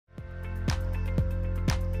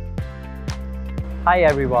Hi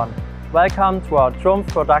everyone, welcome to our TRUMPF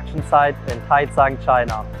production site in Taizang,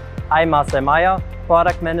 China. I'm Marcel Meyer,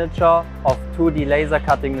 product manager of 2D laser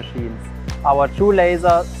cutting machines. Our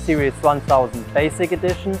Trulaser Series 1000 Basic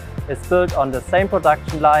Edition is built on the same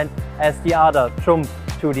production line as the other TRUMPF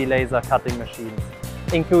 2D laser cutting machines,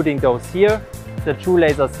 including those here, the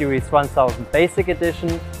Trulaser Series 1000 Basic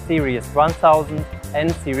Edition, Series 1000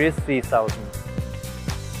 and Series 3000.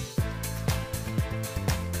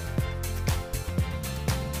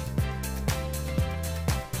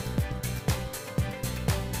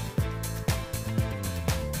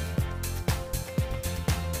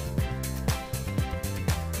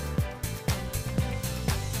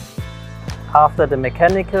 After the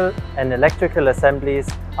mechanical and electrical assemblies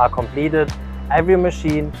are completed, every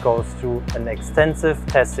machine goes through an extensive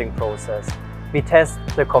testing process. We test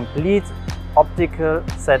the complete optical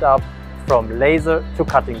setup from laser to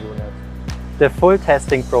cutting unit. The full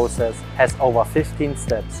testing process has over 15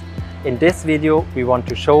 steps. In this video, we want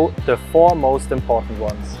to show the 4 most important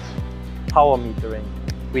ones. Power metering.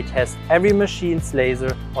 We test every machine's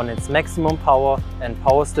laser on its maximum power and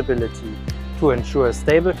power stability to ensure a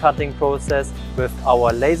stable cutting process with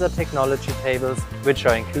our laser technology tables, which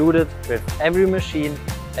are included with every machine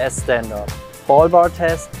as standard. Ball bar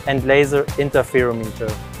test and laser interferometer.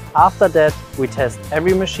 After that, we test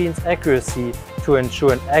every machine's accuracy to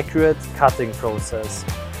ensure an accurate cutting process.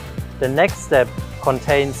 The next step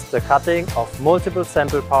contains the cutting of multiple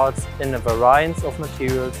sample parts in a variety of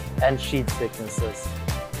materials and sheet thicknesses.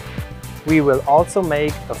 We will also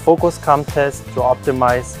make a focus cam test to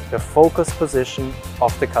optimize the focus position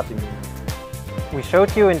of the cutting unit. We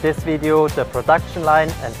showed you in this video the production line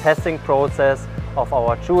and testing process of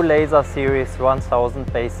our Trulaser Series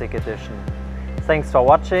 1000 Basic Edition. Thanks for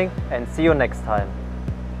watching and see you next time.